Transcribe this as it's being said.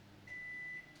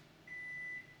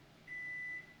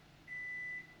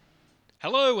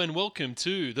Hello and welcome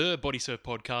to the Bodysurf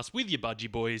podcast with your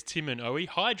budgie boys Tim and Owie,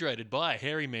 hydrated by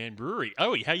Hairy Man Brewery.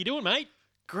 Owie, how you doing, mate?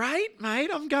 Great, mate.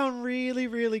 I'm going really,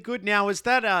 really good. Now, is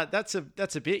that that's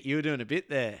a bit? You were doing a bit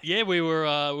there. Yeah, we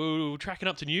were tracking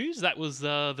up to news. That was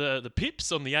the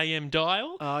pips on the AM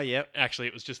dial. Oh, yep. Actually,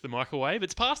 it was just the microwave.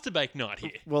 It's pasta bake night here.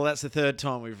 Well, that's the third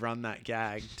time we've run that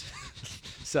gagged.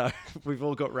 So we've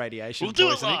all got radiation We'll do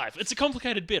it poisoning. live. It's a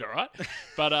complicated bit, all right?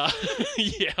 But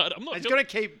yeah, I'm not. It's got to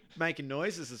keep making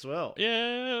noises as well.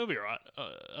 Yeah, it'll be all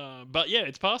right. But yeah,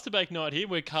 it's pasta bake night here.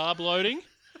 We're carb loading.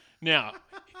 Now,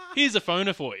 here's a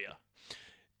phoner for you.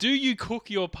 Do you cook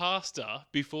your pasta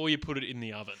before you put it in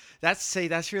the oven?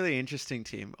 That's really interesting,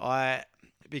 Tim.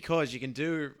 Because you can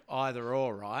do either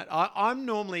or, right? I'm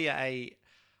normally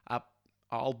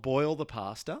I'll boil the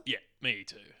pasta. Yeah, me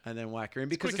too. And then whack her in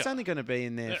because it's quicker. only going to be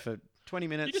in there for 20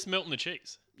 minutes. You're just melting the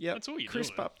cheese. Yep. That's all you're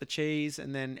Crisp doing. up the cheese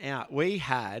and then out. We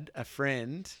had a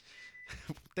friend.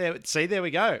 There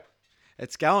we go.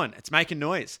 It's going. It's making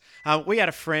noise. We had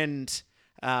a friend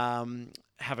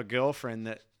have a girlfriend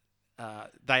that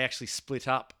they actually split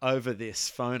up over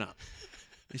this phoner.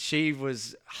 She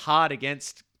was hard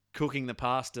against cooking the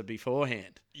pasta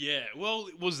beforehand. Yeah, well,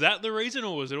 was that the reason,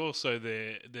 or was it also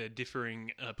their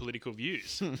differing political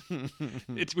views?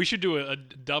 We should do a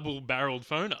double-barreled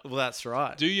phoner. Well, that's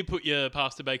right. Do you put your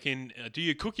pasta bake in? Do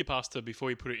you cook your pasta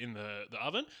before you put it in the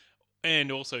oven? And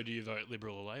also, do you vote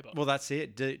Liberal or Labor? Well, that's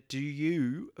it. Do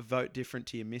you vote different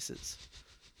to your missus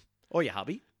or your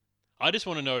hubby? I just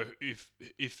want to know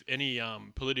if any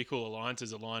political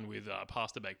alliances align with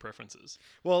pasta bake preferences.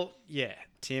 Well, yeah,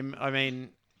 Tim. I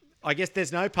mean, I guess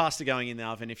there's no pasta going in the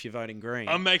oven if you're voting green.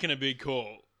 I'm making a big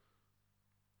call.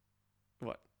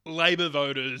 What? Labor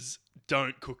voters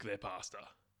don't cook their pasta.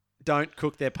 Don't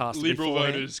cook their pasta Liberal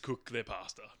beforehand. voters cook their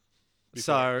pasta.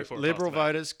 So before Liberal pasta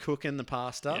bake. voters cook in the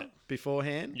pasta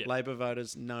beforehand. Yeah. Labor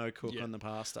voters no cook on the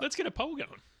pasta. Let's get a poll going.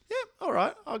 Yeah, all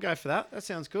right. I'll go for that. That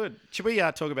sounds good. Should we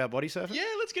talk about body surfing? Yeah,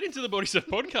 let's get into the Bodysurf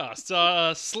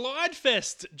podcast. Slide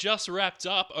Fest just wrapped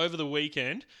up over the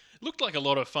weekend. Looked like a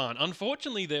lot of fun.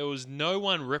 Unfortunately, there was no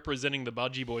one representing the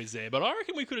Budgie Boys there, but I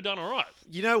reckon we could have done all right.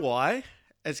 You know why?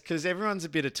 It's because everyone's a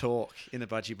bit of talk in the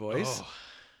Budgie Boys. Oh.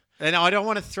 And I don't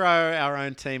want to throw our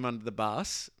own team under the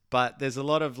bus, but there's a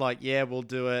lot of we'll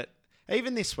do it.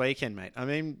 Even this weekend, mate. I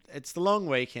mean, it's the long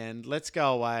weekend. Let's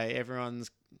go away.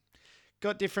 Everyone's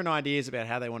got different ideas about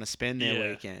how they want to spend their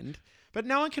weekend, but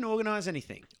no one can organise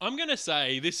anything. I'm going to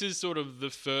say this is sort of the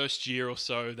first year or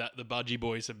so that the Budgie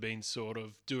Boys have been sort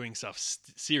of doing stuff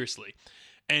seriously.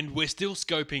 And we're still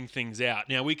scoping things out.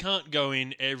 Now, we can't go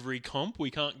in every comp.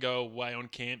 We can't go away on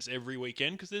camps every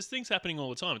weekend because there's things happening all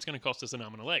the time. It's going to cost us an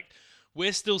arm and a leg.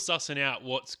 We're still sussing out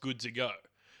what's good to go.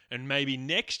 And maybe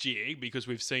next year, because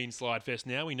we've seen Slide Fest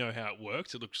now, we know how it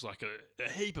works. It looks like a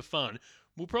heap of fun.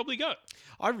 We'll probably go.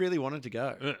 I really wanted to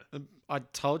go. I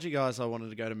told you guys I wanted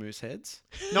to go to Mooseheads.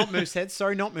 Not Mooseheads.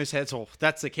 Sorry, not Mooseheads. Oh,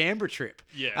 that's the Canberra trip.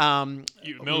 Yeah.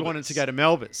 We wanted to go to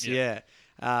Melbourne's. Yeah.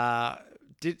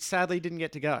 Sadly didn't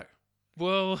get to go.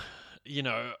 Well,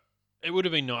 it would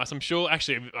have been nice. I'm sure.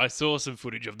 Actually, I saw some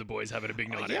footage of the boys having a big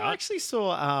night out. I actually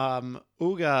saw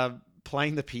Uga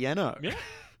playing the piano. Yeah.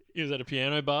 He was at a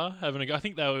piano bar having a go. I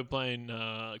think they were playing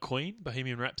Queen,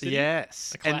 Bohemian Rhapsody.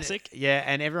 Yes. A classic.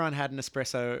 And everyone had an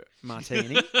espresso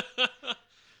martini.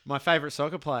 My favourite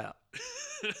soccer player,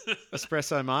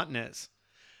 Espresso Martinez.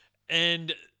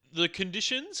 And the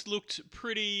conditions looked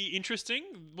pretty interesting.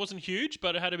 It wasn't huge,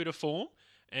 but it had a bit of form.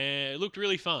 And it looked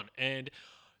really fun. And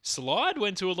Slide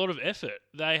went to a lot of effort.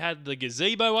 They had the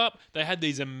gazebo up. They had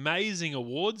these amazing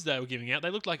awards they were giving out. They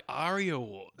looked like ARIA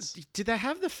awards. Did they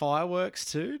have the fireworks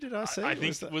too? Did I see? I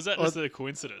think, was that just a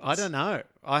coincidence? I don't know.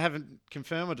 I haven't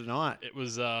confirmed or denied. It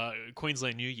was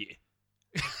Queensland New Year.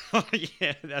 Oh,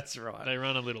 yeah, that's right. They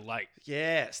run a little late.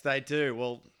 Yes, they do.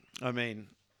 Well, I mean,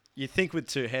 you think with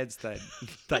two heads they'd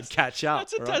catch up.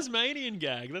 That's a right? Tasmanian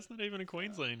gag. That's not even a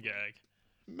Queensland gag.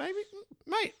 Maybe,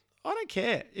 mate, I don't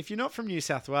care. If you're not from New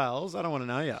South Wales, I don't want to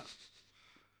know you.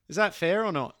 Is that fair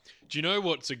or not? Do you know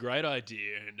what's a great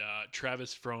idea? And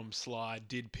Travis from Slide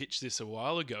did pitch this a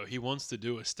while ago. He wants to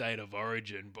do a State of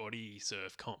Origin body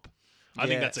surf comp. I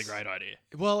think that's a great idea.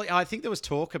 Well, I think there was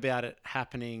talk about it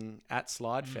happening at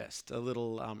Slide Fest, a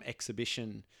little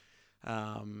exhibition,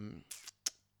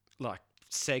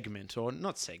 segment or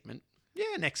not segment.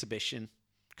 Yeah, an exhibition.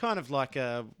 Kind of like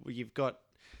you've got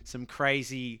some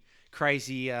crazy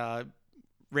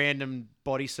random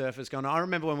body surfers going on. I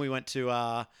remember when we went to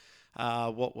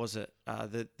what was it?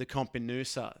 The comp in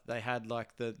Noosa. They had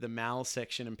like the Mal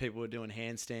section and people were doing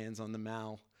handstands on the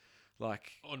Mal,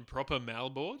 like On proper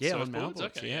Malboards? yeah, on Surfboards?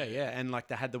 Malboards. Okay, Yeah. And like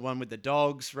they had the one with the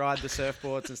dogs ride the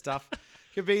surfboards and stuff.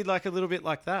 Could be like a little bit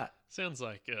like that. Sounds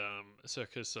like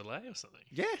Cirque du Soleil or something.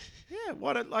 Yeah.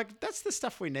 That's the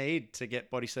stuff we need to get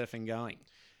body surfing going.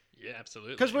 Yeah,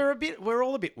 absolutely. Because we're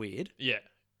all a bit weird. Yeah,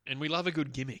 and we love a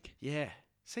good gimmick. Yeah.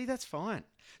 See, that's fine.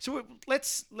 So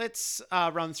let's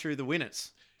run through the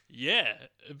winners. Yeah,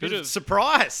 a bit of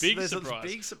surprise. big There's surprise.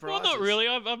 Big surprise. Well, not really.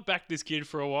 I've backed this kid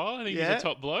for a while. I think he's Yeah. a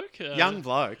top bloke. Young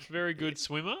bloke. Very good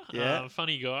swimmer. Yeah.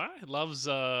 Funny guy. Loves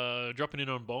dropping in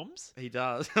on bombs. He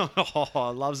does.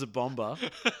 Oh, loves a bomber.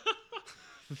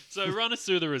 So run us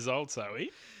through the results,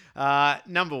 Zoe.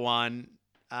 Number one,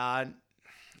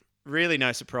 really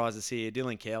no surprises here.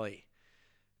 Dylan Kelly,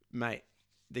 mate,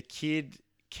 the kid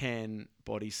can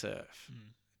body surf.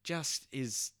 Just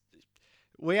is.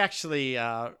 We actually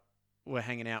were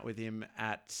hanging out with him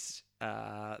at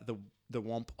the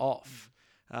Womp Off.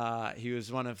 He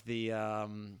was one of the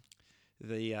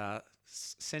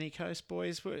Sunny Coast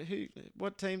boys.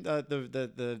 What team?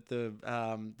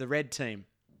 The red team.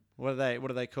 What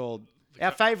are they called?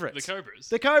 Our favourites. The Cobras.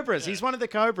 The Cobras. Yeah. He's one of the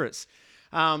Cobras.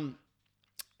 And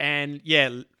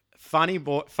yeah, funny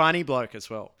bloke as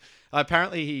well.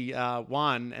 Apparently he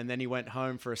won and then he went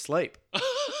home for a sleep.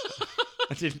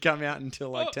 I didn't come out until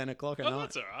like 10 o'clock at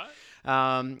night. That's all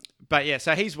right. But yeah,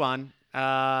 so he's won.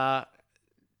 Don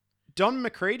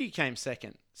McCready came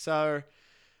second. So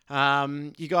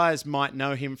you guys might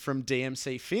know him from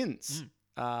DMC Fins.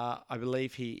 I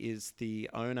believe he is the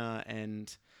owner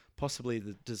and possibly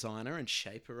the designer and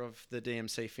shaper of the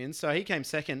DMC Fins. So he came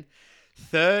second.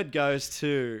 Third goes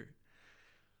to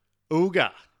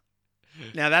Uga.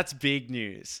 Now that's big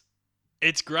news.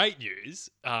 It's great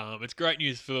news. It's great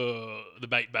news for the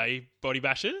Bait Bay body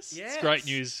bashers. Yes. It's great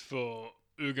news for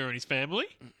Uga and his family.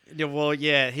 Yeah, well,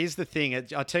 yeah, here's the thing.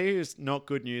 I'll tell you who's not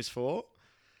good news for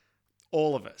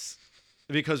all of us.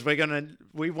 Because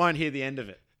we won't hear the end of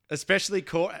it. Especially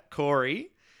Corey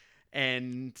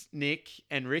and Nick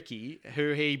and Ricky,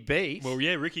 who he beat. Well,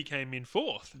 yeah, Ricky came in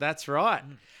fourth. That's right.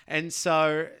 And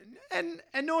so, and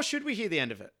nor should we hear the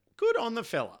end of it. Good on the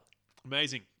fella.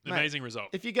 Amazing. Mate, Amazing result.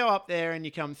 If you go up there and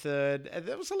you come third,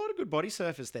 there was a lot of good body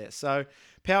surfers there. So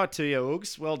power to you,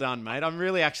 Uggs. Well done, mate. I'm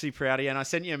really actually proud of you. And I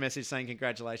sent you a message saying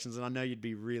congratulations. And I know you'd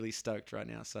be really stoked right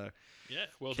now. So Yeah,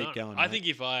 well keep done. going, I mate. think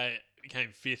if I came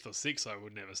fifth or sixth, I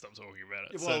would never stop talking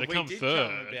about it. Well, so to we come did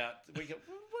third, what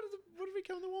did we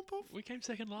come in the Womp Off? we came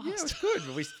second last. Yeah, it was good.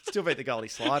 But we still beat the Goldie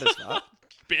Sliders, right?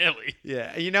 Barely.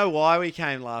 Yeah. And you know why we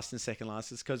came last and second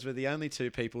last? It's because we're the only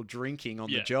two people drinking on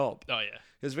the job. Oh, yeah.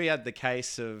 Because we had the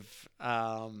case of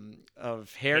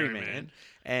Hairy Man,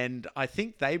 and I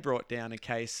think they brought down a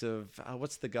case of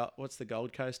what's the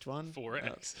Gold Coast one?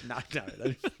 4X.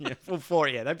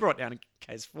 They brought down a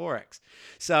case 4X.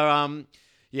 So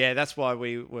yeah, that's why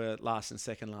we were last and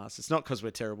second last. It's not because we're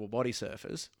terrible body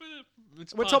surfers.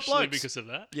 We're top blokes because of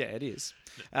that. Yeah, it is.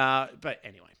 But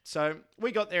anyway, so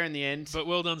we got there in the end. But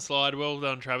well done, Slide. Well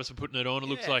done, Travis, for putting it on. It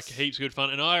looks like Yes. heaps good fun,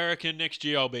 and I reckon next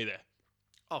year I'll be there.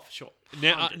 Oh, for sure.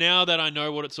 Now that I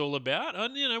know what it's all about,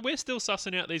 and we're still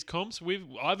sussing out these comps.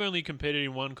 I've only competed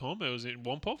in one comp. It was in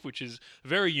Wompoff, which is a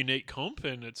very unique comp,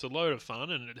 and it's a load of fun,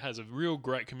 and it has a real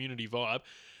great community vibe.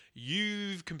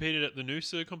 You've competed at the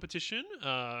Noosa competition,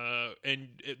 and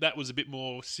that was a bit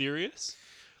more serious.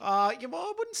 Yeah, well,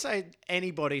 I wouldn't say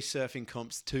anybody surfing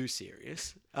comp's too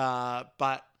serious,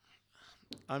 but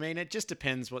I mean, it just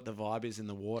depends what the vibe is in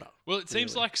the water. Well, it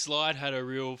seems really. like Slide had a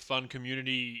real fun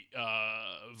community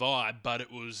vibe, but it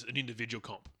was an individual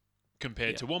comp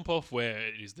compared to Wompoff, where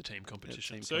it is the team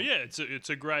competition. team So comp. yeah, it's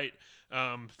a great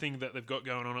thing that they've got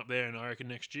going on up there, and I reckon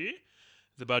next year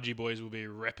the Budgie boys will be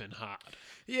repping hard.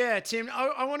 Yeah, Tim,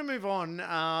 I want to move on.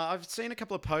 I've seen a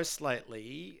couple of posts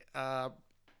lately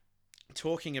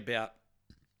talking about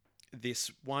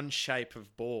this one shape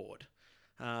of board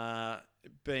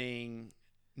being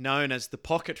known as the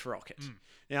pocket rocket.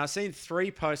 Now, I've seen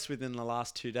 3 posts within the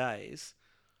last 2 days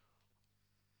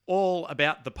all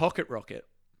about the pocket rocket,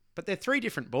 but they're 3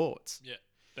 different boards. Yeah,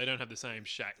 they don't have the same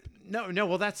shape. No,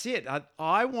 well, that's it.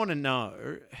 I want to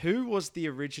know who was the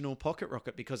original pocket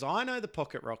rocket, because I know the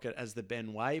pocket rocket as the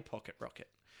Ben Way pocket rocket.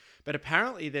 But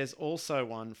apparently there's also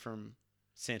one from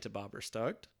Santa Barbara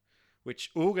Stoked,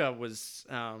 which Uga was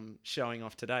showing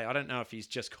off today. I don't know if he's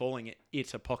just calling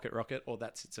it a pocket rocket or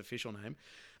that's its official name.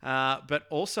 But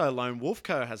also Lone Wolf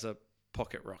Co. has a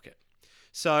pocket rocket.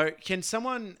 So can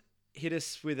someone hit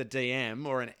us with a DM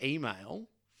or an email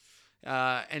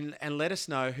and let us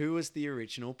know who was the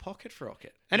original pocket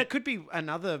rocket? And it could be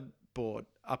another board.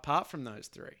 apart from those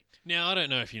three. Now, I don't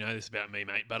know if you know this about me,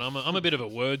 mate, but I'm a bit of a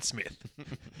wordsmith.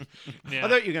 Now, I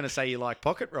thought you were going to say you like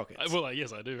pocket rockets. well,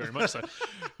 yes, I do very much so.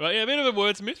 But yeah, a bit of a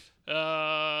wordsmith.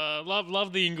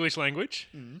 Love the English language.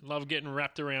 Love getting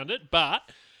wrapped around it. But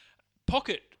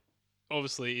pocket,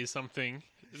 obviously, is something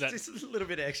that... Just a little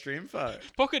bit of extra info.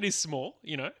 Pocket is small,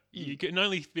 you know. You can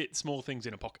only fit small things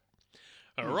in a pocket.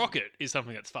 A rocket is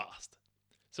something that's fast.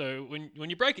 So when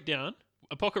you break it down,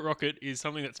 a pocket rocket is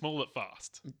something that's small but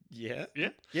fast. Yeah. Yeah?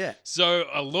 Yeah. So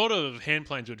a lot of hand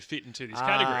planes would fit into this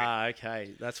category. Ah,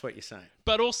 okay. That's what you're saying.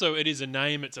 But also it is a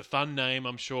name, it's a fun name,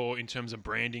 I'm sure, in terms of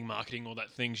branding, marketing, all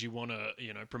that things. You want to,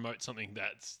 promote something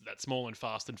that's small and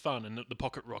fast and fun, and the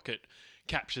pocket rocket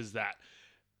captures that.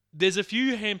 There's a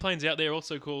few hand planes out there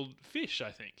also called Fish,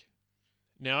 I think.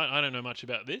 Now, I don't know much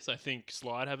about this. I think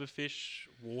Slide have a Fish,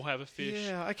 War have a Fish.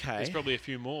 Yeah, okay. There's probably a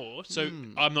few more. So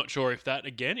I'm not sure if that,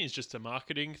 again, is just a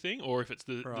marketing thing or if it's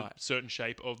the certain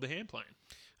shape of the hand plane.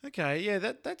 Okay, yeah,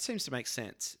 that seems to make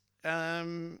sense.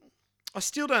 I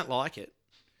still don't like it.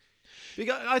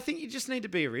 Because I think you just need to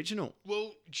be original.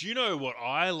 Well, do you know what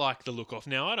I like the look of?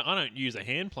 Now, I don't use a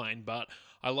hand plane, but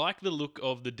I like the look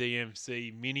of the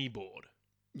DMC mini board.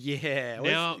 Yeah.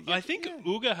 Now, I think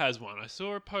Uga has one. I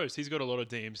saw a post. He's got a lot of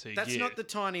DMC That's gear. not the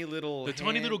tiny little...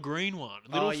 tiny little green one.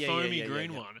 Foamy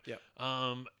green one. Yep.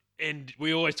 And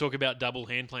we always talk about double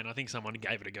hand plane. I think someone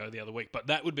gave it a go the other week. But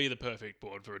that would be the perfect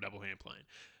board for a double hand plane.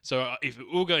 So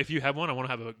if you have one, I want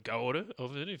to have a go order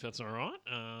of it, if that's all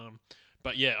right.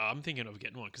 But yeah, I'm thinking of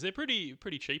getting one because they're pretty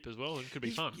cheap as well. It could be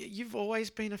fun. You've always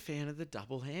been a fan of the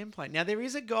double hand plane. Now, there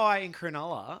is a guy in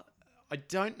Cronulla. I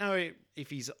don't know if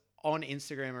he's on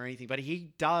Instagram or anything, but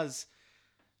he does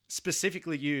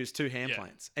specifically use two hand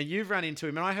planes. And you've run into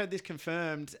him. And I heard this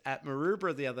confirmed at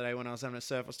Maroubra the other day when I was having a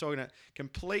surf. I was talking to a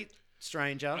complete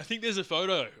stranger. I think there's a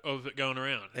photo of it going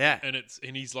around. Yeah.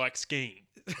 And he's like skiing.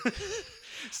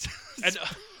 And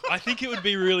I think it would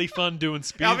be really fun doing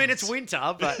spins. I mean, it's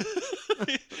winter, but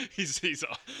he's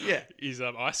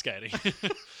ice skating.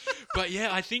 But yeah,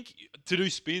 I think to do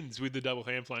spins with the double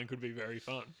hand plane could be very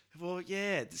fun. Well,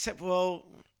 yeah.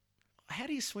 How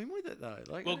do you swim with it though?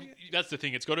 That's the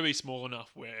thing. It's got to be small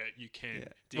enough where you can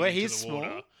dig where into he's the water.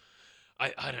 small?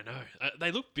 I don't know.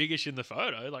 They look biggish in the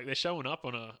photo. Like they're showing up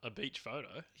on a beach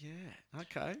photo. Yeah.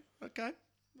 Okay.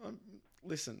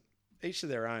 Listen, each of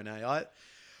their own, eh?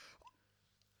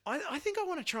 I think I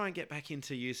want to try and get back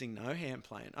into using no hand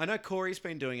plane. I know Corey's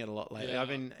been doing it a lot lately. Yeah. I've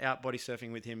been out body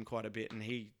surfing with him quite a bit, and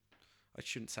I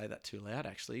shouldn't say that too loud,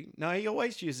 actually. No, he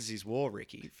always uses his war,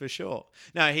 Ricky, for sure.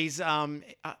 No, he's,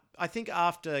 I think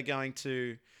after going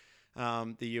to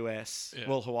the US,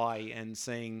 Hawaii, and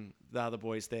seeing the other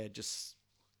boys there just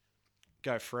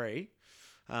go free,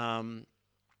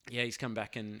 he's come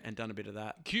back and done a bit of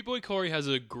that. Cute boy Corey has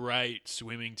a great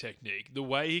swimming technique. The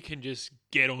way he can just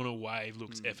get on a wave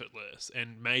looks effortless,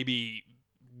 and maybe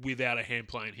without a hand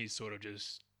plane, he's sort of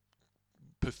just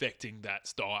perfecting that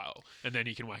style, and then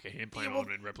he can whack a hand plane on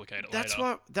and replicate it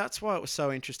later. That's why it was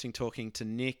so interesting talking to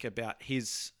Nick about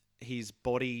his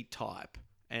body type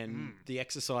and the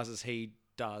exercises he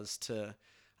does to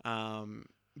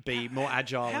be more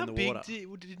agile in the water. How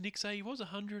big did Nick say he was?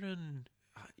 100 and...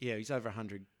 Yeah, he's over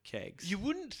 100 kegs. You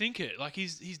wouldn't think it. Like,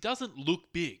 he doesn't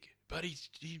look big, but he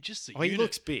just a unit. He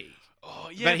looks big. Oh,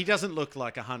 yeah. But he doesn't look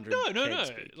like 100 No.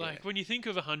 kegs big, Like, when you think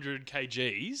of 100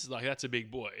 kgs, like, that's a big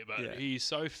boy. But he's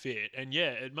so fit. And,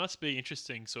 yeah, it must be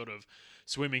interesting sort of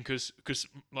swimming because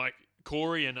like,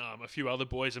 Corey and a few other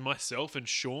boys and myself and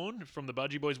Sean from the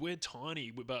Budgie Boys, we're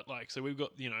tiny. But, like, so we've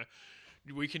got,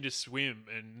 we can just swim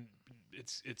and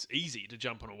it's easy to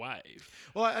jump on a wave.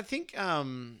 Well, I think...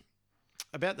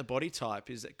 about the body type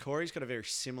is that Corey's got a very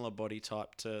similar body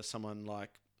type to someone like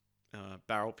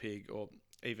Barrel Pig or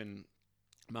even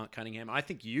Mark Cunningham. I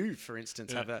think you, for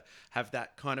instance, have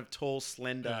that kind of tall,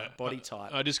 slender body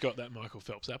type. I just got that Michael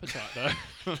Phelps appetite,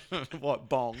 though. What,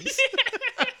 bongs?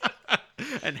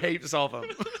 And heaps of them.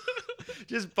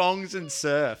 Just bongs and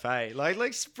surf, hey? Like,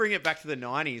 let's bring it back to the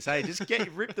 90s, hey? Just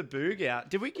rip the boog out.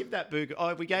 Did we give that boog?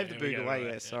 Oh, we gave the boog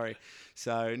away, sorry.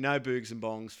 So, no boogs and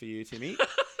bongs for you, Timmy.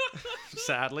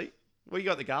 Sadly. We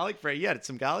got the garlic bread. You had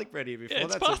some garlic bread here before. Yeah,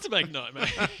 it's pasta bake night, mate.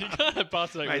 You can't have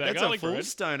pasta bake without garlic bread. That's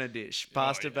a full stoner dish.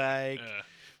 Pasta bake,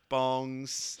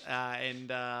 bongs, and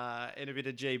a bit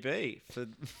of GB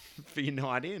for your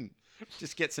night in.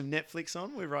 Just get some Netflix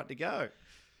on. We're right to go.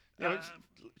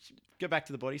 Go back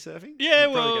to the body surfing? Yeah,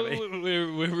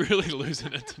 we're really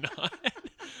losing it tonight.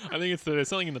 I think there's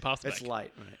something in the pasta bake. It's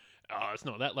late, mate. Oh, it's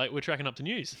not that late. We're tracking up to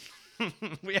news.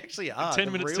 We actually are.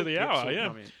 10 minutes to the hour,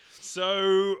 yeah.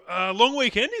 So, long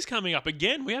weekend is coming up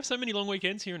again. We have so many long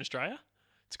weekends here in Australia.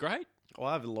 It's great. Well,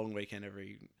 I have a long weekend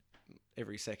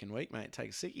every second week, mate. Take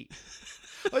a sickie.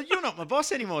 Well, you're not my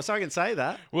boss anymore, so I can say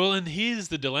that. Well, and here's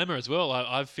the dilemma as well.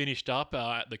 I've finished up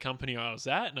at the company I was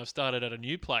at, and I've started at a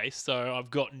new place, so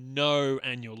I've got no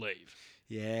annual leave.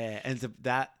 Yeah, and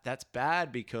that's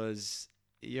bad because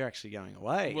you're actually going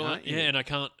away, Well, aren't you? yeah, and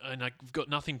I've got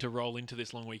nothing to roll into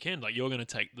this long weekend. Like, you're going to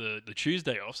take the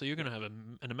Tuesday off, so you're going to have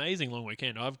an amazing long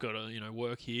weekend. I've got to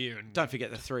work here and Don't forget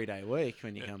the 3-day week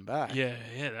when you come back. Yeah,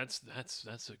 that's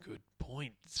a good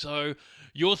point. So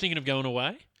you're thinking of going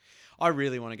away? I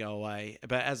really want to go away,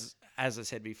 but as I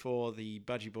said before, the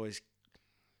Budgie Boys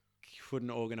couldn't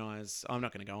organise. I'm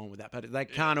not going to go on with that, but they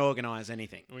can't organise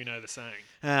anything. We know the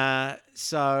saying.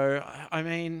 So I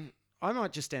mean, I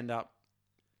might just end up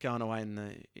going away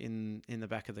in the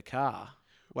back of the car,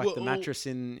 whack the mattress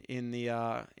in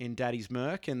Daddy's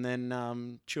Merc, and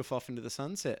then chuff off into the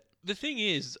sunset. The thing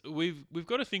is, we've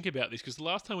got to think about this because the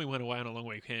last time we went away on a long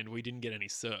weekend, we didn't get any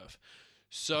surf.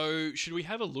 So should we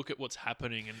have a look at what's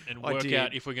happening and work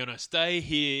out if we're going to stay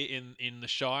here in the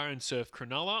Shire and surf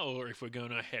Cronulla, or if we're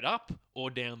going to head up or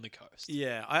down the coast?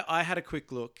 Yeah, I had a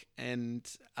quick look, and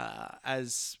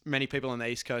as many people on the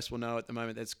East Coast will know at the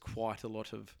moment, there's quite a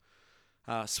lot of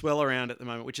swell around at the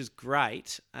moment, which is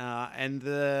great. And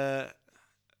the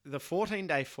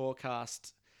 14-day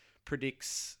forecast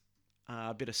predicts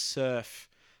a bit of surf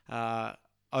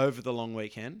over the long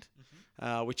weekend,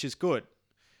 which is good.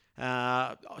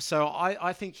 So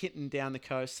I think hitting down the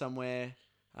coast somewhere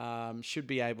should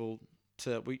be able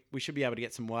to we should be able to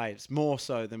get some waves, more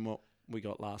so than what we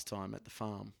got last time at the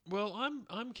farm. Well,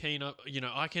 I'm keen up.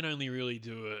 I can only really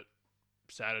do it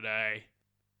Saturday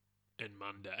and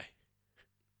Monday.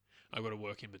 I've got to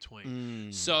work in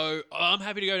between. So I'm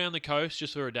happy to go down the coast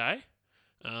just for a day,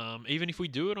 even if we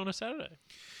do it on a Saturday.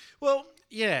 Well,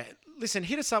 yeah. Listen,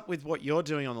 hit us up with what you're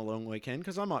doing on the long weekend,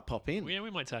 because I might pop in. Yeah, we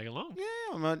might tag along. Yeah,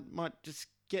 I might just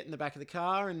get in the back of the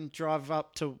car and drive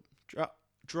up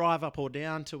or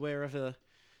down to wherever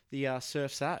the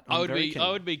surf's at. I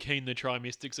would be keen to try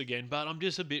Mystics again, but I'm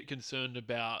just a bit concerned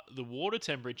about the water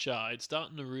temperature. It's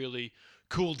starting to really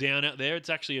cool down out there. It's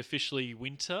actually officially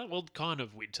winter. Well, kind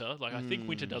of winter. Like, I think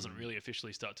winter doesn't really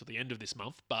officially start till the end of this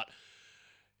month, but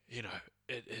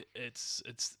it's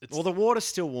well, the water's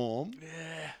still warm.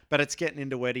 Yeah, but it's getting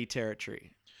into wetty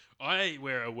territory. I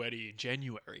wear a wetty in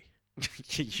January.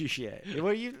 Yeah.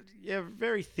 Well, you're a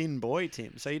very thin boy,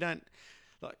 Tim. So you don't,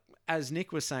 like, as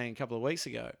Nick was saying a couple of weeks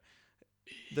ago,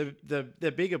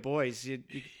 the bigger boys, you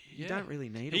don't really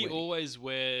need. He always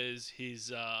wears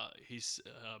his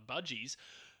budgies.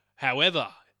 However,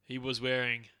 he was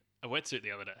wearing a wetsuit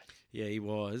the other day. Yeah, he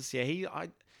was. Yeah,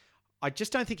 I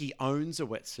just don't think he owns a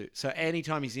wetsuit. So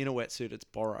anytime he's in a wetsuit, it's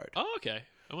borrowed. Oh, okay.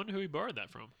 I wonder who he borrowed that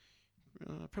from.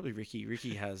 Probably Ricky.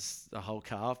 Ricky has a whole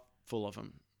car full of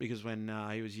them because when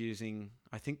he was using,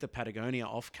 I think, the Patagonia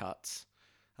offcuts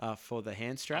for the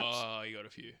hand straps. Oh, you got a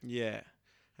few. Yeah.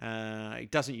 He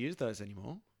doesn't use those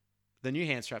anymore. The new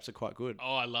hand straps are quite good.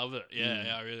 Oh, I love it.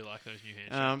 Yeah, I really like those new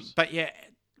hand straps. But yeah,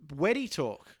 wetty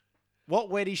talk. What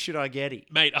wetty should I get?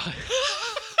 Mate,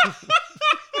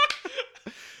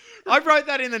 I wrote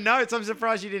that in the notes. I'm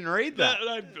surprised you didn't read that.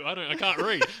 I can't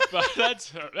read, but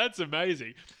that's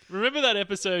amazing. Remember that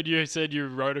episode you said you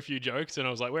wrote a few jokes, and I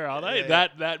was like, "Where are they?" Yeah.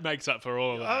 That makes up for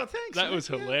all of that. Oh, thanks. That mate. was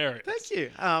hilarious. Yeah, thank you.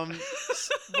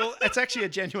 Well, it's actually a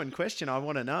genuine question. I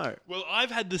want to know. Well,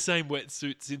 I've had the same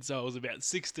wetsuit since I was about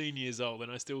 16 years old,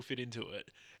 and I still fit into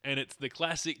it. And it's the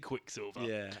classic Quicksilver.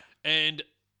 Yeah. And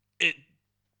it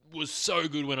was so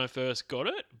good when I first got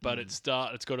it, but it's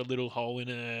got a little hole in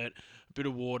it. A bit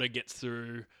of water gets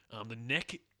through the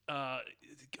neck. I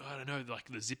don't know, like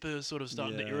the zipper sort of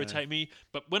starting to irritate me.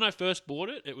 But when I first bought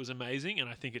it, it was amazing, and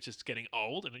I think it's just getting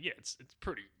old. And yeah, it's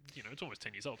pretty. It's almost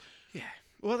 10 years old. Yeah.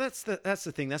 Well, that's the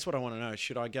thing. That's what I want to know.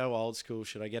 Should I go old school?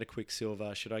 Should I get a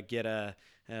Quicksilver? Should I get a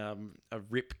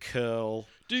Rip Curl?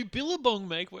 Do Billabong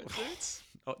make wetsuits?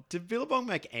 Did Billabong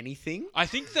make anything? I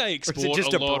think they export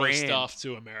just a a lot brand? of stuff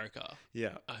to America.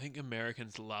 Yeah. I think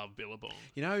Americans love Billabong.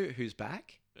 You know who's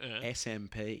back? Yeah.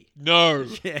 SMP. No.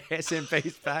 Yeah,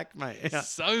 SMP's back, mate. Yeah.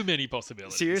 So many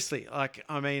possibilities. Seriously, I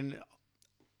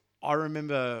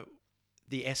remember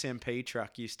the SMP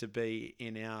truck used to be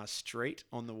in our street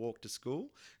on the walk to school.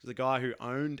 The guy who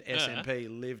owned SMP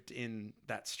lived in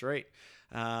that street.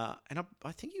 And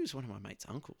I think he was one of my mate's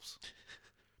uncles.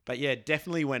 But yeah,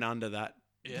 definitely went under that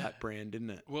brand, didn't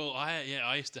it? Well,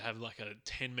 I used to have like a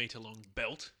 10-meter long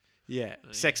belt. Yeah,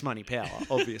 sex, money, power,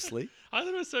 obviously. I thought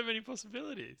there were so many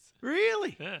possibilities.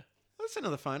 Really? Yeah. That's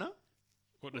another phoner.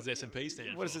 What does SMP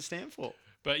stand for? What does it stand for?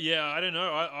 But yeah, I don't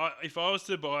know. If I was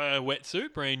to buy a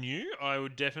wetsuit brand new, I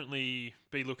would definitely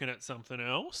be looking at something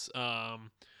else.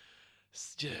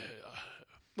 Yeah,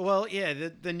 Well, yeah,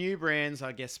 the new brands,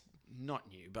 I guess, not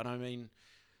new, but I mean,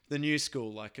 the new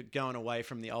school, like going away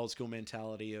from the old school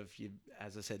mentality of you,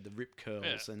 as I said, the rip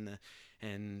curls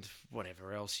and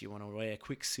whatever else you want to wear,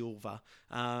 Quicksilver,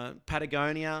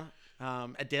 Patagonia,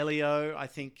 Adelio. I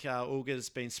think Ulga's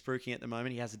been spruiking at the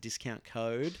moment. He has a discount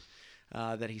code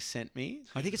that he sent me.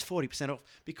 I think it's 40% off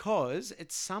because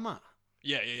it's summer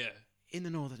yeah. in the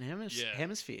northern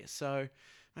hemisphere. So,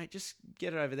 mate, just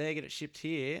get it over there, get it shipped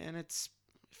here, and it's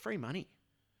free money.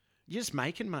 You're just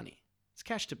making money. It's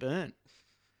cash to burn.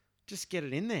 Just get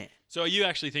it in there. So are you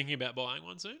actually thinking about buying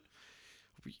one soon?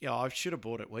 Yeah, I should have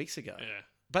bought it weeks ago. Yeah.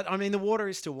 But, I mean, the water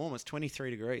is still warm. It's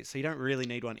 23 degrees, so you don't really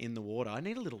need one in the water. I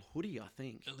need a little hoodie, I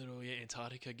think. A little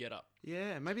Antarctica get up.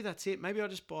 Yeah, maybe that's it. Maybe I'll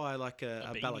just buy, like,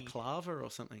 a balaclava or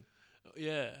something.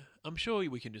 Yeah. I'm sure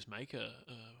we can just make a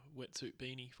wetsuit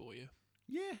beanie for you.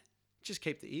 Yeah. Just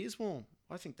keep the ears warm.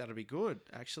 I think that'll be good,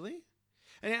 actually.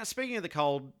 And now, speaking of the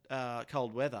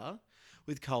cold weather,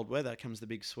 with cold weather comes the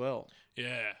big swell.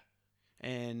 Yeah.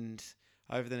 And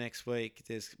over the next week,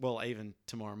 even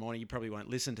tomorrow morning, you probably won't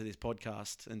listen to this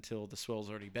podcast until the swell's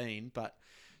already been, but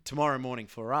tomorrow morning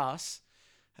for us,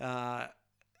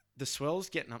 the swell's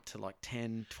getting up to like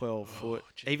 10, 12 foot,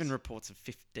 geez. even reports of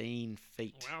 15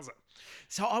 feet. Wowza.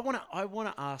 So I want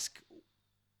to ask,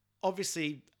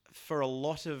 obviously, for a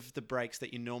lot of the breaks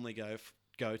that you normally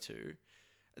go to,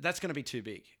 that's going to be too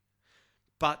big.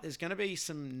 But there's going to be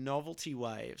some novelty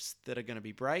waves that are going to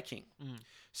be breaking. Mm.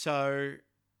 So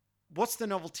what's the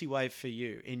novelty wave for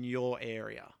you in your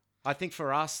area? I think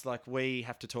for us, like, we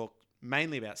have to talk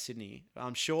mainly about Sydney.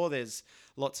 I'm sure there's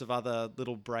lots of other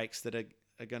little breaks that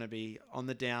are going to be on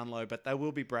the down low, but they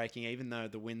will be breaking even though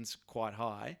the wind's quite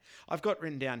high. I've got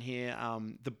written down here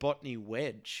the Botany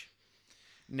Wedge.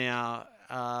 Now,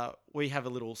 we have a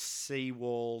little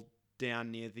seawall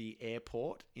down near the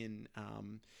airport in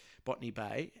Botany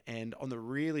Bay, and on the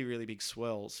really, really big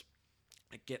swells,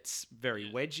 it gets very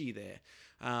wedgy there.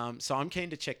 So I'm keen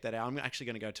to check that out. I'm actually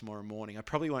going to go tomorrow morning. I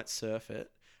probably won't surf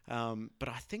it, but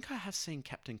I think I have seen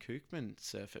Captain Cookman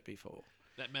surf it before.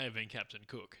 That may have been Captain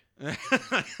Cook.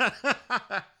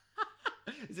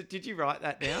 Did you write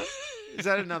that down? Is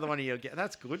that another one of your...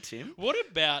 That's good, Tim. What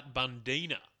about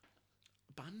Bundina?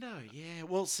 Bundo, yeah.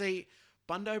 Well, see,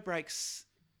 Bundo breaks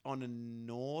on a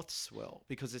north swell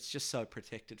because it's just so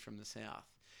protected from the south.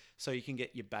 So you can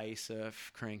get your bay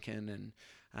surf cranking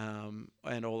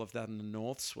and all of that in the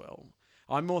north swell.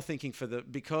 I'm more thinking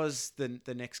because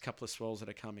the next couple of swells that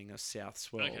are coming are south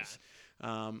swells.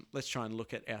 Okay. Let's try and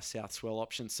look at our south swell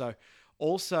options. So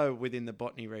also within the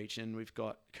Botany region, we've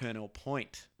got Kernel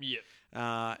Point. Yep.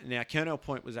 Now, Kernel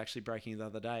Point was actually breaking the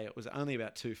other day. It was only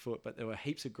about 2 foot, but there were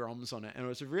heaps of groms on it, and it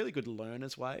was a really good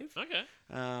learner's wave. Okay.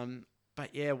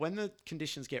 But yeah, when the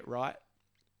conditions get right,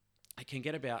 it can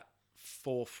get about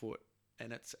 4 foot,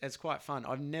 and it's quite fun.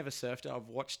 I've never surfed it. I've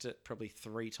watched it probably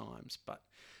 3 times, but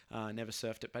never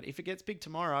surfed it. But if it gets big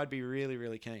tomorrow, I'd be really,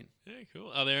 really keen. Yeah,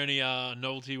 cool. Are there any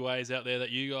novelty ways out there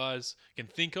that you guys can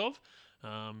think of?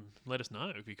 Let us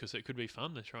know, because it could be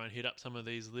fun to try and hit up some of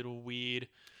these little weird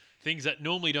things that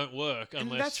normally don't work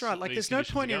unless... And that's right. Like, there's no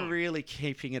point in really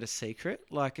keeping it a secret.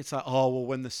 Like, it's like, oh, well,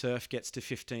 when the surf gets to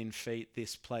 15 feet,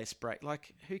 this place break.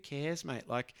 Like, who cares, mate?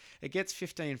 Like, it gets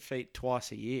 15 feet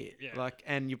twice a year. Yeah. Like,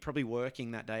 and you're probably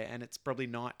working that day, and it's probably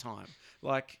nighttime.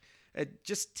 Like,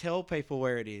 just tell people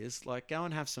where it is. Like, go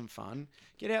and have some fun.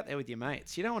 Get out there with your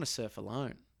mates. You don't want to surf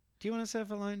alone. Do you want to surf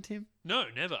alone, Tim? No,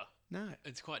 never. No.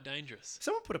 It's quite dangerous.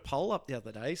 Someone put a poll up the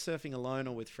other day, surfing alone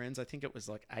or with friends. I think it was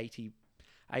like 80%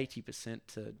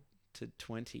 to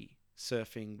 20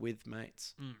 surfing with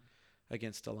mates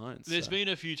against alone. There's been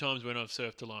a few times when I've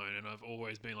surfed alone, and I've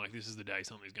always been like, this is the day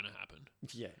something's going to happen.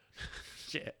 Yeah.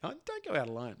 Yeah. Don't go out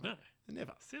alone. No.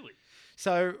 Never. Silly.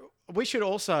 So we should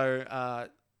also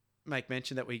make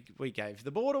mention that we gave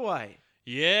the board away.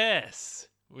 Yes.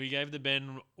 We gave the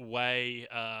Ben Way...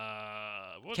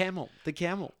 what? Camel. The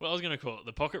Camel. Well, I was going to call it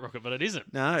the Pocket Rocket, but it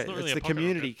isn't. No, it's the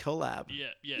community collab. Yeah.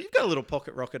 You've got a little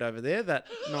pocket rocket over there. That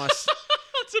nice...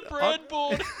 It's a bread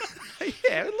board.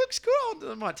 Yeah, it looks good.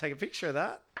 I might take a picture of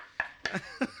that.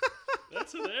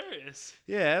 That's hilarious.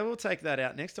 Yeah, we'll take that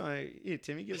out next time. Here,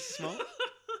 Timmy, give us a smile.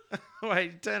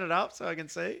 Wait, turn it up so I can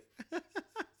see.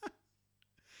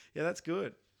 Yeah, that's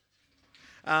good.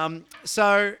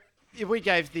 So... we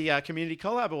gave the community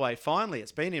collab away. Finally,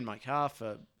 it's been in my car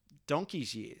for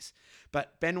donkey's years.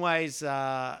 But Benway's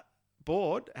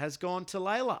board has gone to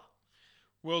Layla.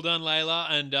 Well done, Layla.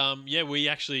 And yeah, we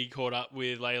actually caught up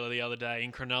with Layla the other day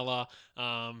in Cronulla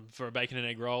for a bacon and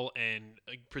egg roll and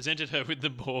presented her with the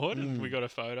board. And we got a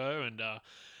photo, and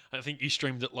I think you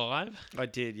streamed it live. I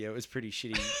did, yeah. It was pretty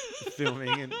shitty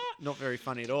filming and not very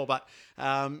funny at all. But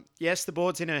yes, the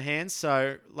board's in her hands.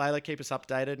 So Layla, keep us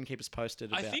updated and keep us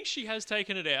posted. I think she has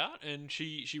taken it out, and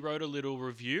she wrote a little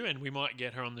review, and we might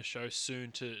get her on the show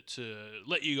soon to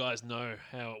let you guys know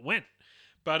how it went.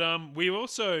 But we've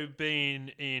also been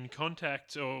in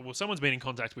contact, someone's been in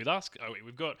contact with us. Oh,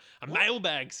 we've got a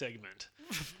mailbag segment.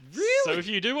 Really? So if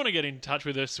you do want to get in touch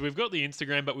with us, we've got the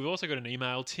Instagram, but we've also got an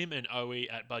email,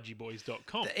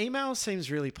 timandoe@budgieboys.com. The email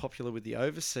seems really popular with the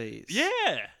overseas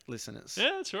listeners.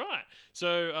 Yeah, that's right.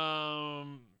 So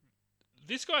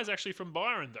this guy's actually from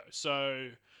Byron, though.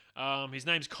 So his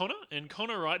name's Connor, and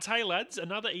Connor writes, "Hey lads,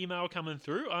 another email coming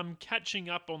through. I'm catching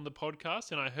up on the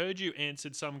podcast, and I heard you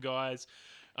answered some guy's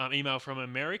email from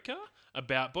America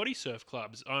about Bodysurf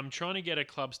clubs. I'm trying to get a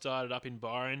club started up in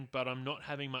Byron, but I'm not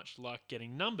having much luck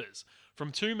getting numbers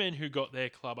from two men who got their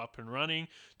club up and running.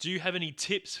 Do you have any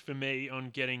tips for me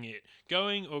on getting it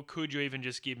going, or could you even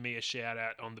just give me a shout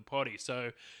out on the potty?"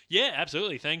 So yeah,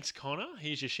 absolutely. Thanks, Connor.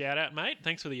 Here's your shout out, mate.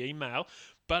 Thanks for the email.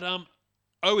 But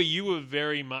Owie, you were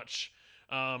very much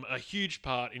a huge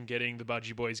part in getting the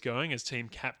Budgie Boys going as team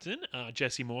captain.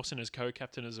 Jesse Mawson as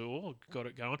co-captain as well got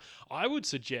it going. I would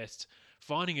suggest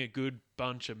finding a good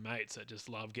bunch of mates that just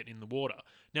love getting in the water.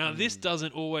 Now, this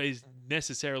doesn't always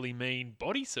necessarily mean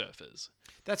body surfers.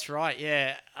 That's right,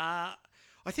 yeah. I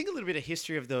think a little bit of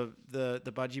history of the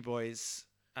Budgie Boys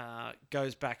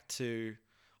goes back to,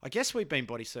 I guess we've been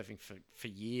body surfing for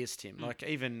years, Tim. Like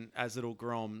even as little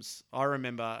groms, I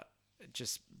remember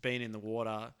just being in the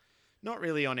water, not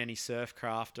really on any surf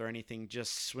craft or anything,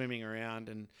 just swimming around.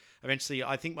 And eventually,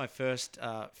 I think my first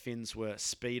fins were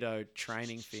Speedo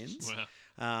training fins.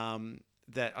 Wow.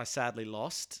 That I sadly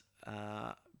lost.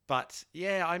 But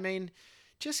yeah, I mean,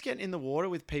 just getting in the water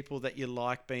with people that you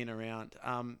like being around.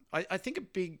 I think a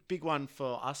big one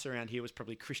for us around here was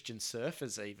probably Christian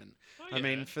surfers even. Oh, yeah. I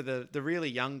mean, for the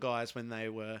really young guys when they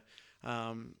were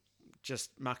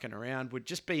just mucking around would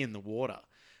just be in the water.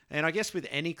 And I guess with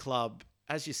any club,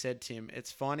 as you said, Tim, it's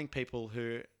finding people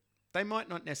who, they might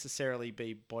not necessarily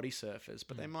be body surfers,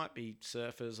 but they might be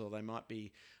surfers or they might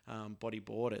be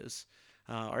bodyboarders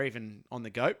or even on the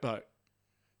goat boat.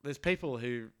 There's people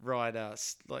who ride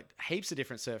like heaps of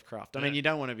different surf craft. I mean, you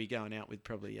don't want to be going out with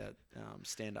probably a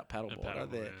stand-up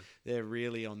paddleboarder. They're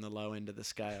really on the low end of the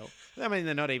scale. I mean,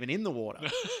 they're not even in the water.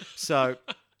 So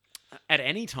at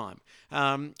any time.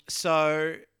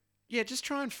 So yeah, just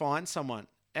try and find someone.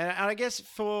 And I guess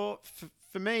for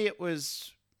me, it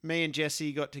was me and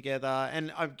Jesse got together,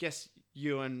 and I guess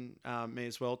you and me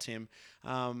as well, Tim.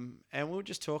 And we were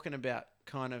just talking about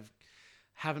kind of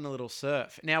having a little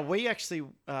surf. Now, we actually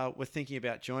were thinking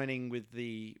about joining with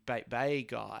the Bait Bay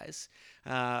guys,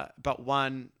 but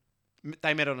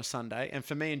they met on a Sunday, and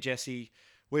for me and Jesse,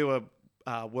 we were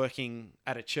working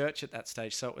at a church at that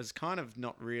stage, so it was kind of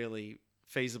not really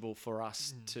feasible for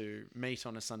us to meet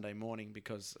on a Sunday morning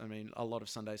because, I mean, a lot of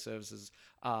Sunday services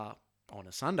are on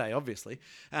a Sunday, obviously.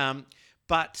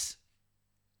 But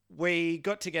we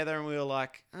got together and we were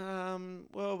like,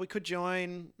 well, we could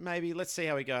join, maybe, let's see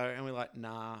how we go. And we're like,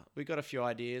 nah, we got a few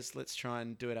ideas. Let's try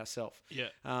and do it ourselves. Yeah.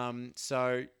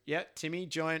 So, yeah, Timmy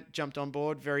jumped on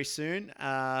board very soon.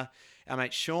 Our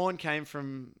mate Sean came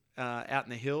from out in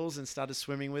the hills and started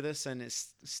swimming with us and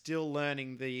is still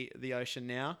learning the ocean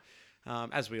now.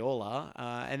 As we all are.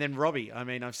 And then Robbie, I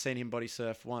mean, I've seen him body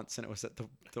surf once and it was at the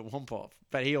Womp-Off,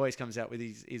 but he always comes out with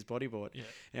his bodyboard. Yeah.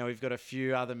 Now we've got a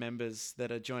few other members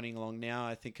that are joining along now.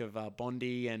 I think of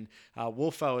Bondi and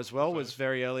Wolfo as well. Was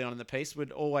very early on in the piece.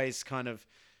 Would always kind of,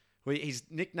 his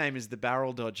nickname is the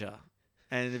Barrel Dodger.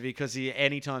 And because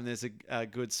anytime there's a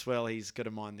good swell, he's got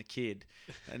to mind the kid.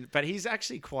 But he's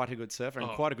actually quite a good surfer and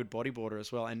quite a good bodyboarder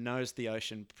as well, and knows the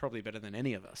ocean probably better than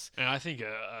any of us. And I think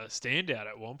a standout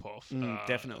at Womp-Off.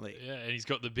 Definitely. Yeah, and he's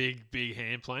got the big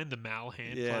hand plane, the Mal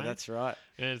hand plane. Yeah, that's right.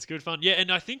 Yeah, it's good fun. Yeah, and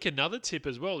I think another tip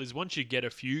as well is once you get a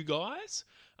few guys,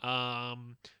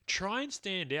 try and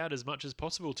stand out as much as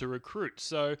possible to recruit.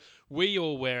 So we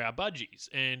all wear our budgies,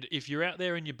 and if you're out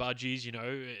there in your budgies, you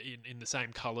know, in the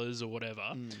same colours or whatever,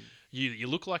 you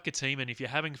look like a team. And if you're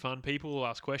having fun, people will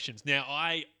ask questions. Now,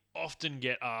 I often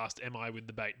get asked, am I with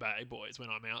the Bait Bay boys when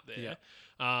I'm out there?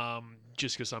 Yeah.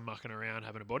 Just because I'm mucking around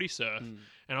having a body surf.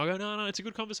 And I go, no, it's a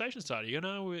good conversation starter. You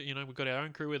know, we've got our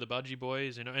own crew, we're the Budgie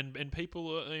Boys, and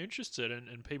people are interested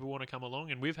and people want to come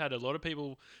along. And we've had a lot of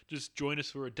people just join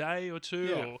us for a day or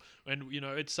two. Yeah.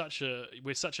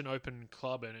 We're such an open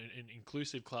club and an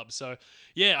inclusive club. So,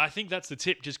 yeah, I think that's the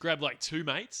tip. Just grab like 2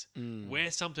 mates, wear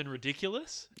something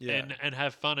ridiculous and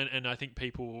have fun. And I think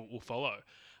people will follow.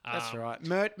 That's right.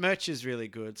 Merch is really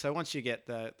good. So once you get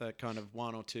the kind of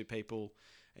 1 or 2 people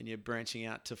and you're branching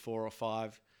out to 4 or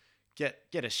 5, get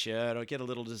a shirt or get a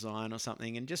little design or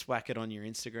something and just whack it on your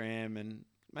Instagram and,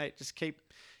 mate, just keep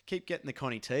getting the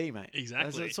Connie T, mate.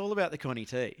 Exactly. It's all about the Connie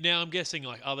T. Now, I'm guessing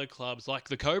like other clubs, like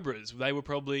the Cobras, they were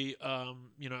probably, a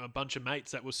bunch of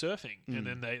mates that were surfing and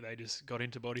then they just got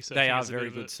into body surfing. They are as a very bit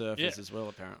of good surfers as well,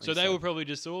 apparently. So they were probably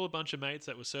just all a bunch of mates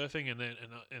that were surfing and then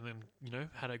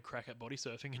had a crack at body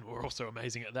surfing and were also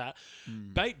amazing at that.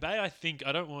 Bait Bay, I think,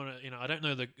 I don't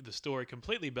know the story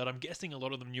completely, but I'm guessing a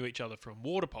lot of them knew each other from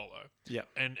water polo. Yeah.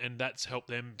 And that's helped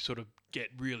them sort of get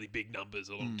really big numbers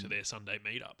along to their Sunday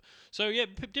meetup. So yeah,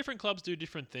 different clubs do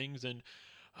different things, and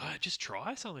just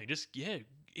try something. Just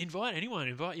invite anyone.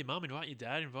 Invite your mum. Invite your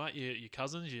dad. Invite your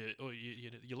cousins.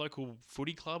 Your local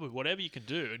footy club or whatever you can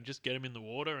do, and just get them in the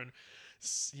water. And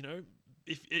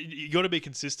if you got to be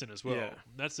consistent as well. Yeah.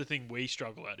 That's the thing we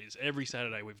struggle at is every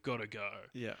Saturday we've got to go.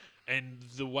 Yeah. And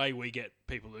the way we get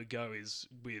people to go is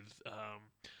with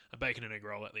a bacon and egg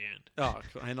roll at the end. Oh,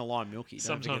 and a lime milky.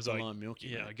 Sometimes a lime milky.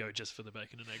 Yeah, mate. I go just for the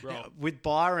bacon and egg roll. Now, with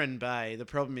Byron Bay, the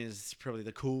problem is probably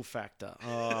the cool factor.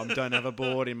 Oh, I don't have a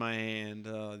board in my hand.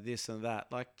 This and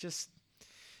that. Like, just,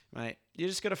 mate, you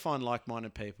just got to find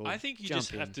like-minded people. I think you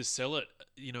just have to sell it,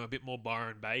 a bit more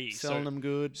Byron Bay. Selling them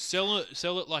good. Sell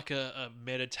it like a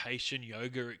meditation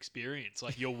yoga experience.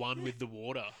 Like you're one with the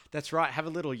water. That's right. Have a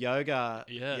little yoga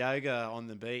on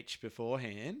the beach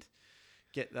beforehand.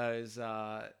 Get those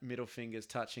middle fingers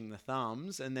touching the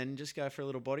thumbs, and then just go for a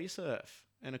little body surf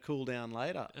and a cool down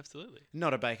later. Absolutely.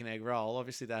 Not a bacon egg roll.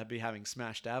 Obviously, they'd be having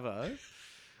smashed avo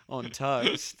on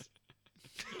toast.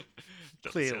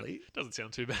 Clearly. Doesn't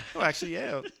sound too bad. Well, actually,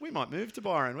 yeah, we might move to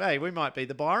Byron. Hey, we might be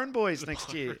the Byron boys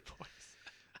next year.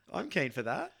 I'm keen for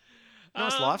that.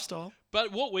 Nice lifestyle.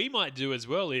 But what we might do as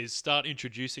well is start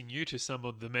introducing you to some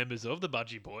of the members of the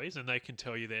Budgie Boys, and they can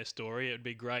tell you their story. It would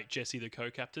be great, Jesse, the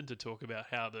co-captain, to talk about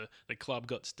how the club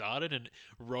got started, and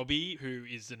Robbie, who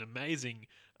is an amazing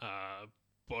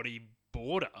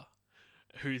bodyboarder,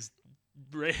 who's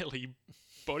rarely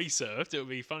body surfed. It would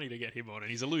be funny to get him on,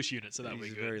 and he's a loose unit, so that would be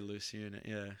good. He's a very loose unit,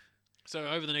 yeah. So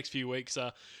over the next few weeks,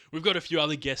 we've got a few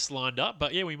other guests lined up,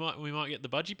 but yeah, we might get the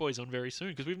Budgie Boys on very soon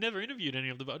because we've never interviewed any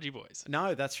of the Budgie Boys.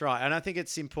 No, that's right, and I think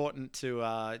it's important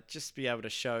to just be able to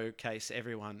showcase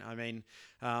everyone. I mean,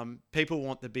 people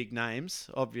want the big names,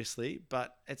 obviously,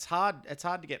 but it's hard. It's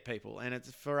hard to get people, and it's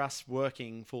for us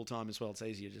working full time as well. It's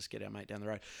easier to just get our mate down the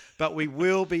road. But we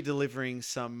will be delivering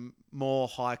some more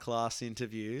high class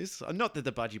interviews. Not that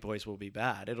the Budgie Boys will be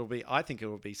bad. I think it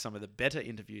will be some of the better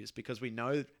interviews because we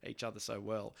know each other so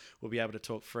well. We'll be able to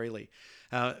talk freely.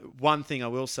 One thing I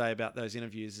will say about those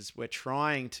interviews is we're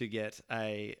trying to get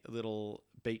a little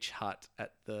beach hut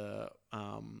at the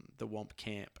Womp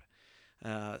camp.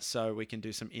 So we can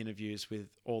do some interviews with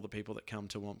all the people that come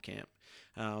to Womp Camp.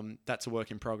 That's a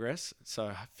work in progress.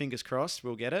 So fingers crossed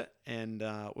we'll get it, and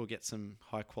we'll get some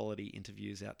high quality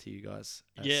interviews out to you guys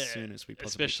as soon as we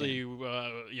possibly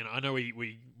can. I know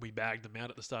we bagged them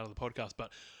out at the start of the podcast, but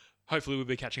hopefully we'll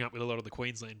be catching up with a lot of the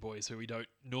Queensland boys who we don't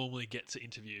normally get to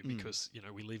interview because,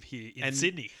 we live here in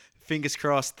Sydney. Fingers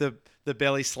crossed the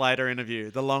Belly Slater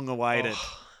interview, the long awaited.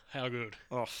 Oh, how good.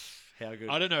 Oh, how good.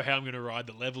 I don't know how I'm going to ride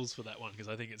the levels for that one because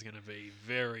I think it's going to be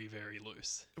very, very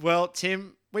loose. Well,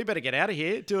 Tim, we better get out of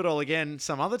here. Do it all again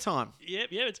some other time. Yep,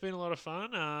 it's been a lot of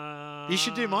fun. You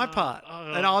should do my part,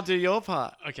 and I'll do your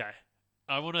part. Okay.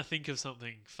 I want to think of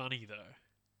something funny, though.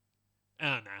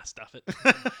 Oh, nah, stuff it.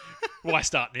 Why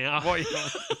start now?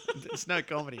 There's no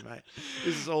comedy, mate.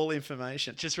 This is all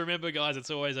information. Just remember, guys,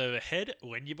 it's always overhead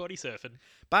when you're body surfing.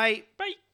 Bye. Bye.